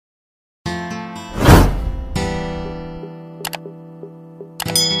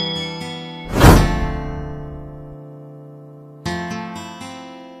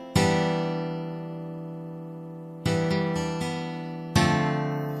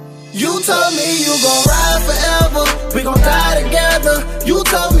You told me you gon' ride forever, we gon' die together. You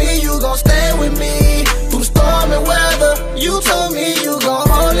told me you gon' stay with me through storm and weather. You told me you gon'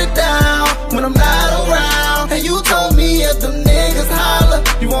 hold it down when I'm not around. And you told me if them niggas holler,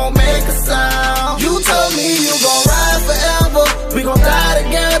 you won't make a sound. You told me you gon' ride forever, we gon' die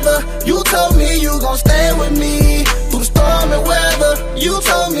together. You told me you gon' stay with me through storm and weather. You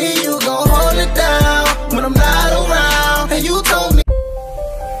told me you gon' hold it down when I'm not around. And you told me.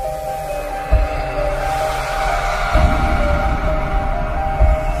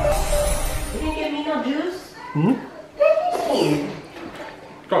 Hmm?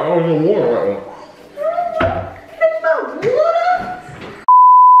 Thought I was in water right now. It's not water.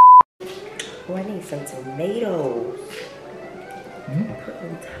 Oh, I need some tomatoes. Put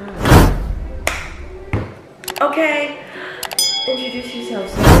on top. Okay. Introduce yourself,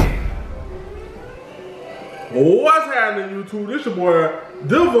 sir. What's happening, YouTube? This your boy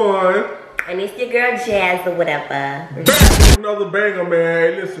Devon. And it's your girl Jazz or whatever. Back with another banger, man.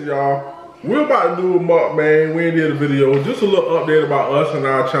 Hey, listen, y'all. We're about to do a mukbang. We ain't did a video. Just a little update about us and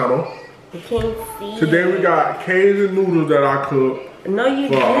our channel. You can't see. Today we got Cajun noodles that I cooked. No, you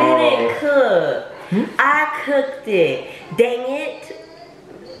didn't cook. I cooked it. Dang it.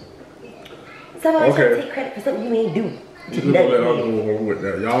 Somebody trying to take credit for something you ain't do. Just gonna let us go with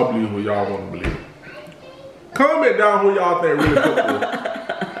that. Y'all believe what y'all want to believe. Comment down who y'all think really cooked this.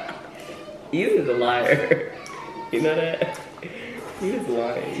 You is a liar. You know that? You is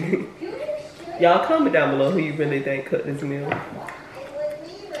lying. Y'all comment down below who you really think cooked this meal.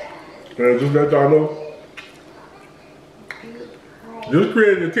 And just let y'all know. Just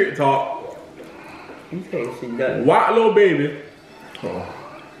created a TikTok. You can't see nothing. White little baby.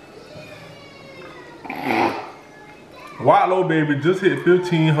 White little baby just hit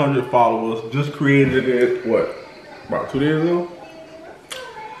 1,500 followers. Just created it, what? About 2 days ago?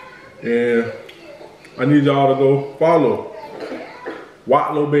 And I need y'all to go follow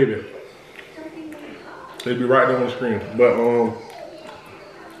White little baby. They'll be right there on the screen. But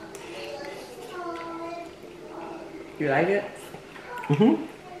you like it? Now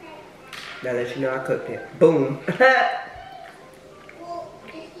that you know I cooked it. Boom. I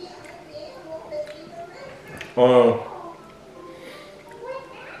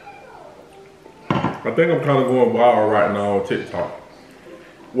think I'm kind of going viral right now on TikTok.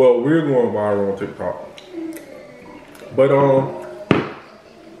 Well, we're going viral on TikTok. But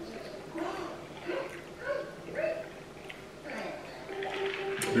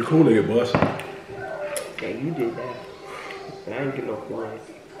the Kool-Aid bust. Yeah, you did that. And I ain't get no Kool-Aid.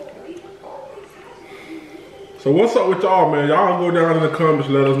 So what's up with y'all, man? Y'all go down in the comments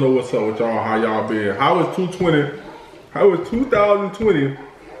and let us know what's up with y'all, how y'all been. How was 2020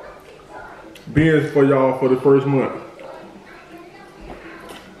 been for y'all for the first month?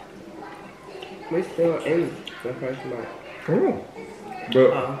 We still in the first month. Oh. But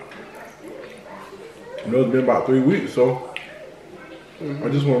you know, it's been about 3 weeks, so I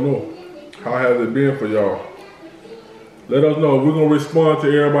just want to know, how has it been for y'all? Let us know. We're going to respond to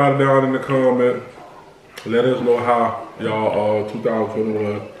everybody down in the comment. Let us know how y'all 2020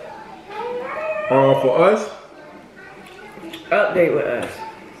 was. For us, update with us,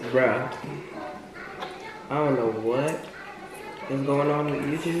 bruh. I don't know what is going on with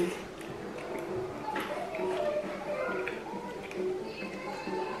YouTube.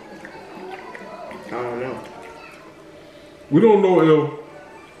 I don't know. we don't know if,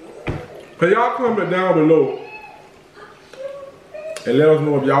 can y'all comment down below and let us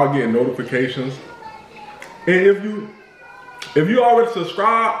know if y'all getting notifications. And if you already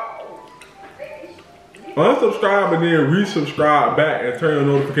subscribed, unsubscribe and then resubscribe back and turn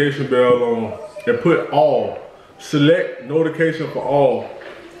your notification bell on and put all. Select notification for all.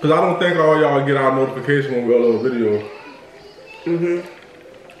 Because I don't think all y'all get our notification when we upload a video.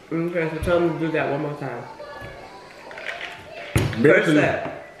 Okay, so tell them to do that one more time.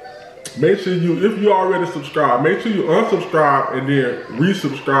 Make sure you, if you already subscribed, make sure you unsubscribe and then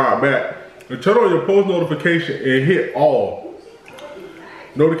resubscribe back. And turn on your post notification and hit all.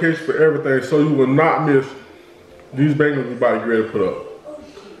 Notifications for everything so you will not miss these bangers we're about to get ready to put up.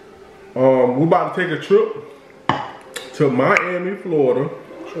 We're about to take a trip to Miami, Florida.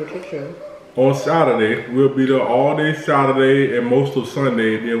 On Saturday. We'll be there all day Saturday and most of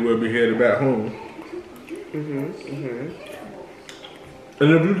Sunday, then we'll be headed back home. And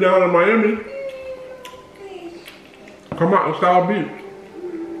if you're down in Miami, come out to South Beach.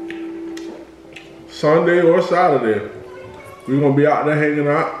 Sunday or Saturday. We're gonna be out there hanging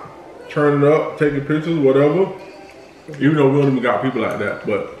out, turning up, taking pictures, whatever. Even though we don't even got people like that,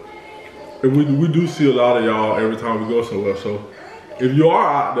 but if we do see a lot of y'all every time we go somewhere. So if you are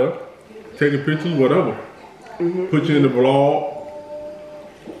out there taking pictures, whatever, put you in the vlog.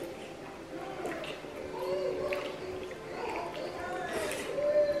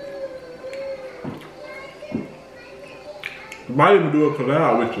 Might even do a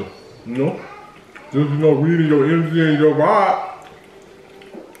collab with you, you know? Just, you know, reading your energy and your vibe.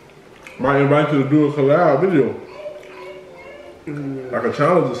 Might invite you to do a collab video. Like a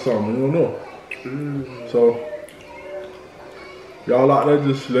challenge or something, you don't know. So, y'all out there,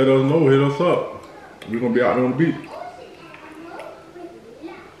 just let us know, hit us up. We're gonna be out there on the beach.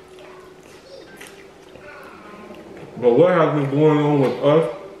 But what has been going on with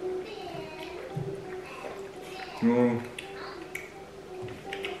us?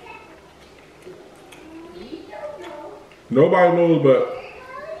 Nobody knows, but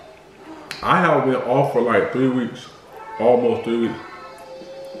I have been off for like 3 weeks, almost 3 weeks.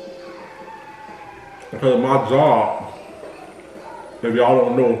 Because of my job, if y'all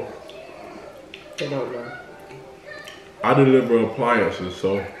don't know, They don't know. I deliver appliances,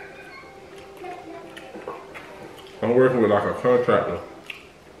 so I'm working with like a contractor.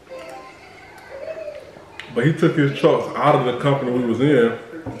 But he took his trucks out of the company we was in,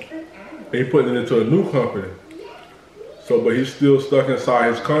 and he put it into a new company. So, but he's still stuck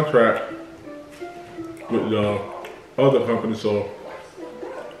inside his contract with the other company, so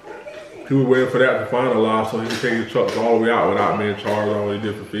he was waiting for that to finalize so he could take his trucks all the way out without being charged all he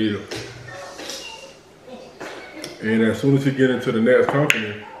did for feeding. And as soon as he get into the next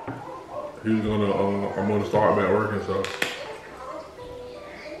company, he's gonna, I'm gonna start back working, so.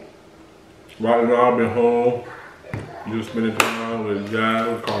 Right now I've been home, just spending time with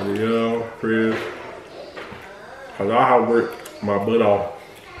Jazz, Cardiel, Chris. Cause I have worked my butt off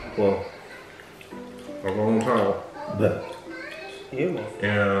for a long time.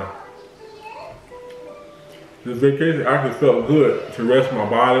 And this vacation actually felt good to rest my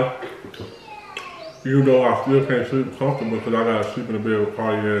body. Even though I still can't sleep comfortable because I gotta sleep in the bed with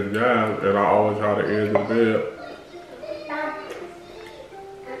Cardiel and Jazz, and I always have the edge of the bed.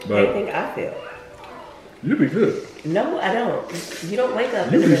 But How do you think I feel? you be good. No, I don't. You don't wake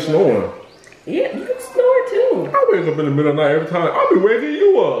up. You be snoring. Yeah, you can snore too. I wake up in the middle of the night every time. I be waking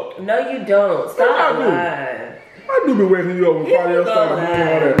you up. No, you don't. Stop I do. lying. I do be waking you up when Cardiel starts doing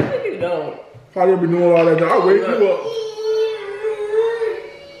all that. No, you don't. Cardiel be doing all that. I wake you up.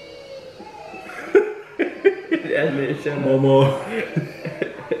 That man, shut up. Mama.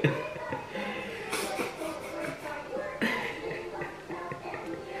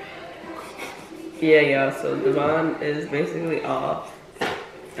 Yeah, y'all. So Devon is basically off.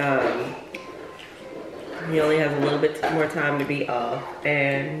 He only has a little bit more time to be off,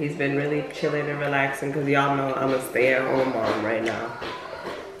 and he's been really chilling and relaxing because y'all know I'm a stay-at-home mom right now.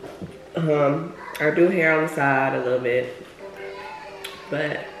 I do hair on the side a little bit,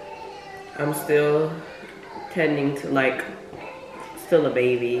 but I'm still tending to still a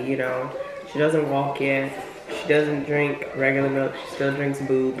baby, you know. She doesn't walk yet. She doesn't drink regular milk. She still drinks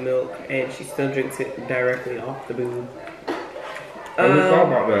boob milk, and she still drinks it directly off the boob. I just thought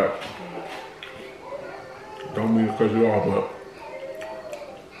about that. Don't mean to cut you off, but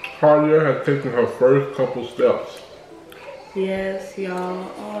Cardiel has taken her first couple steps. Yes, y'all.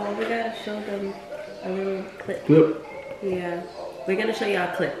 Oh, we gotta show them a little clip. Yeah, we're gonna show y'all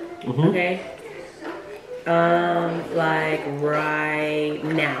a clip. Okay. Like right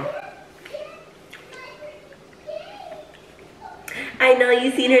now. I know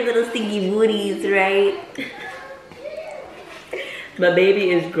you seen her little stinky booties, right? My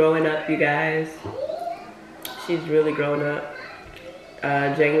baby is growing up, you guys. She's really grown up.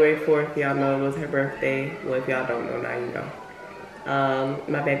 January 4th, y'all know it was her birthday. Well, if y'all don't know, now you know.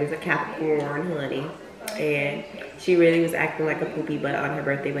 My baby's a Capricorn, honey. And she really was acting like a poopy butt on her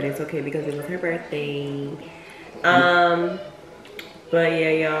birthday, but it's okay because it was her birthday. But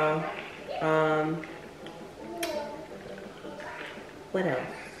yeah, y'all. What else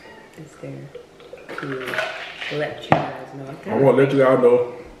is there to let you guys know? I want to let you guys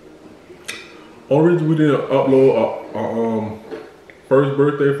know. Only reason we didn't upload a first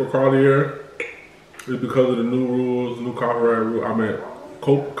birthday for Cardiel is because of the new rules, new copyright rules. I mean,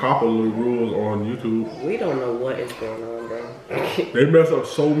 copyright rules on YouTube. We don't know what is going on, bro. They mess up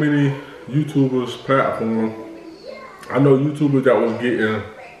so many YouTubers' platforms. I know YouTubers that was getting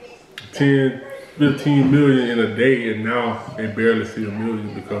 10, 15 million in a day, and now they barely see a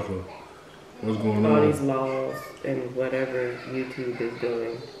million because of what's going on. All these laws and whatever YouTube is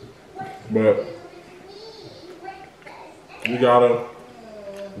doing. But we gotta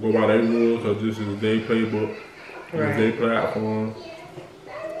go by their rules because this is their playbook, this is their platform.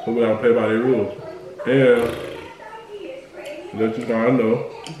 So we gotta play by their rules. And let you guys know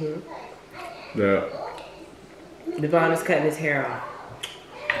that Devon is cutting his hair off.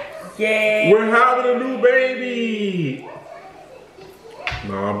 Yay! we're having a new baby.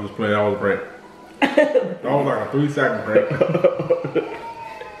 No, I'm just playing. That was a prank. That was like a 3-second prank.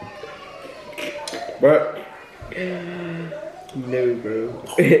 But no, bro.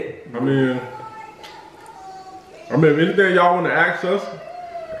 I mean, if anything y'all want to ask us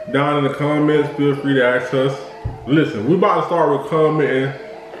down in the comments, feel free to ask us. Listen, we about to start with commenting,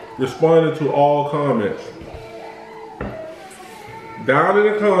 responding to all comments. Down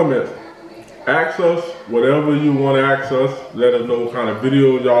in the comments, ask us whatever you want to ask us. Let us know what kind of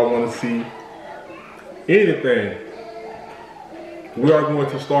videos y'all want to see. Anything. We are going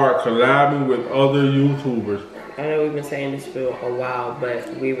to start collabing with other YouTubers. I know we've been saying this for a while,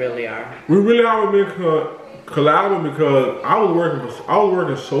 but we really are. We really haven't been collabing because I was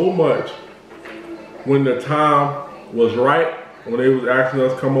working so much when the time was right, when they was asking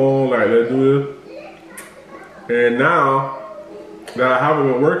us come on, like let's do this. And now that I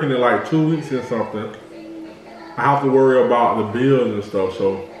haven't been working in like 2 weeks and something, I have to worry about the bills and stuff.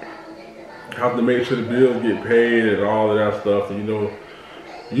 So I have to make sure the bills get paid and all of that stuff. And you know,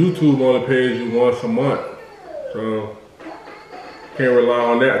 YouTube only pays you once a month, so can't rely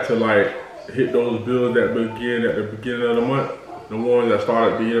on that to like hit those bills that begin at the beginning of the month, the ones that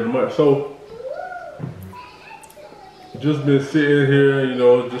start at the end of the month. So just been sitting here, you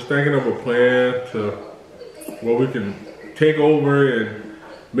know, just thinking of a plan to where we can take over and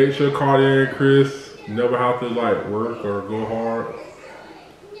make sure Cartier and Chris never have to like work or go hard.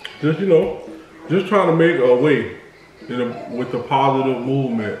 Just, you know, just trying to make a way with the positive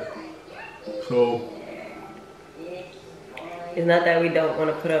movement. So it's not that we don't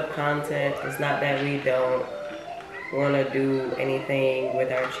want to put up content. It's not that we don't want to do anything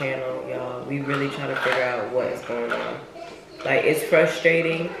with our channel, y'all. We really try to figure out what is going on. Like, it's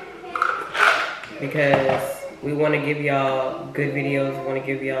frustrating because we want to give y'all good videos. We want to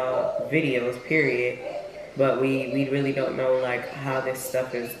give y'all videos, period. But we really don't know like how this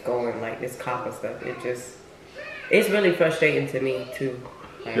stuff is going, like this copper stuff. It's really frustrating to me too.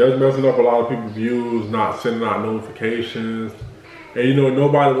 Like, yeah, it's messing up a lot of people's views, not sending out notifications. And you know,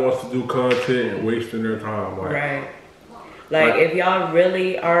 nobody wants to do content and wasting their time. Like, right. Like, if y'all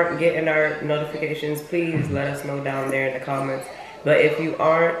really aren't getting our notifications, please let us know down there in the comments. But if you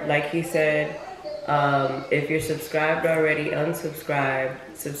aren't, like he said, if you're subscribed already, unsubscribe,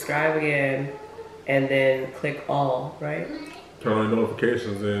 subscribe again, and then click all, right? Turn on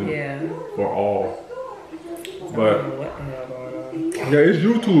notifications in for all. But But what the hell going on? yeah, it's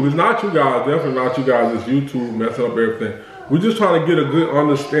YouTube. It's not you guys. Definitely not you guys. It's YouTube messing up everything. We're just trying to get a good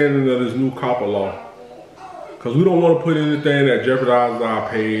understanding of this new copper law. Because we don't want to put anything that jeopardizes our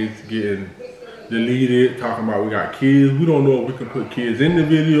page getting deleted, talking about we got kids. We don't know if we can put kids in the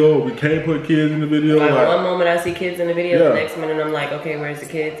video, we can't put kids in the video. Like one moment I see kids in the video, Yeah. the next minute I'm like, okay, where's the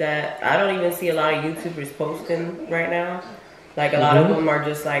kids at? I don't even see a lot of YouTubers posting right now. Like a lot of them are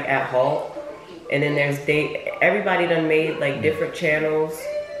just like at halt. And then there's everybody done made like different channels.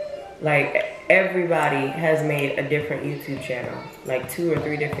 Like everybody has made a different YouTube channel. Like 2 or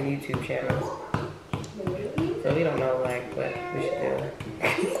 3 different YouTube channels. So we don't know like what we should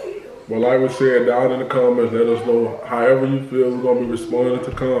do. Well, like we said, down in the comments, let us know however you feel. We're going to be responding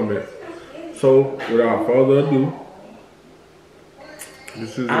to comments. So, without further ado,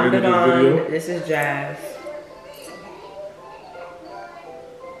 this is the end of this video. This is Jazz.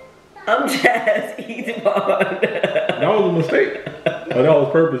 I'm Jazz Devon. That was a mistake. Oh, that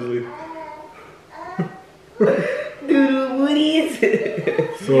was purposely. Doodle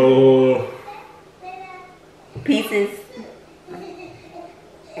Woodies. So,